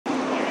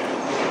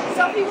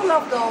Some people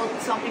love gold,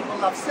 some people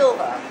love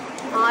silver.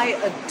 I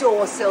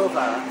adore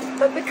silver,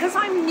 but because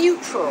I'm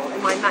neutral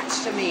in my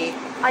match to me,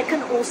 I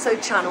can also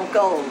channel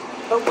gold.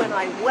 But when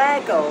I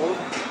wear gold,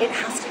 it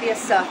has to be a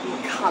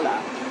certain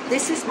color.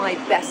 This is my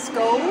best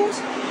gold,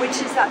 which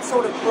is that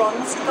sort of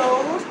bronzed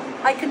gold.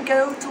 I can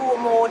go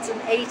towards an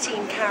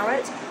 18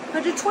 carat,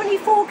 but a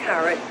 24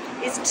 carat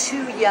is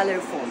too yellow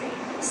for me.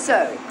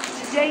 So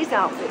today's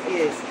outfit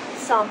is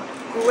some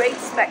great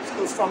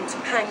spectacles from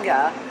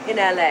Topanga in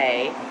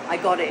LA. I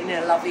got it in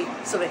a lovely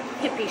sort of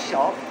hippie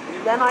shop.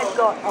 Then I've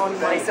got on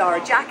my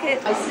Zara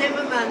jacket, a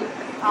Zimmerman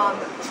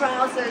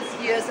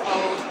trousers, years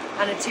old,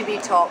 and a Tibby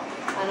top,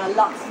 and a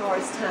Lutz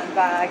Morris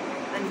handbag.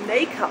 And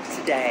makeup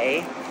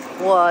today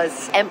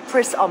was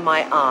Empress on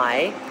my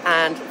eye,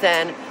 and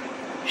then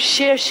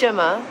sheer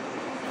shimmer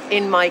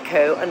in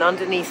Maiko, and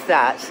underneath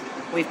that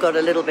we've got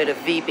a little bit of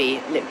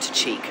Veebee lip to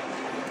cheek,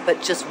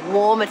 but just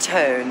warmer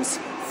tones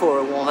for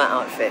a warmer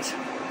outfit.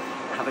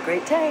 Have a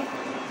great day.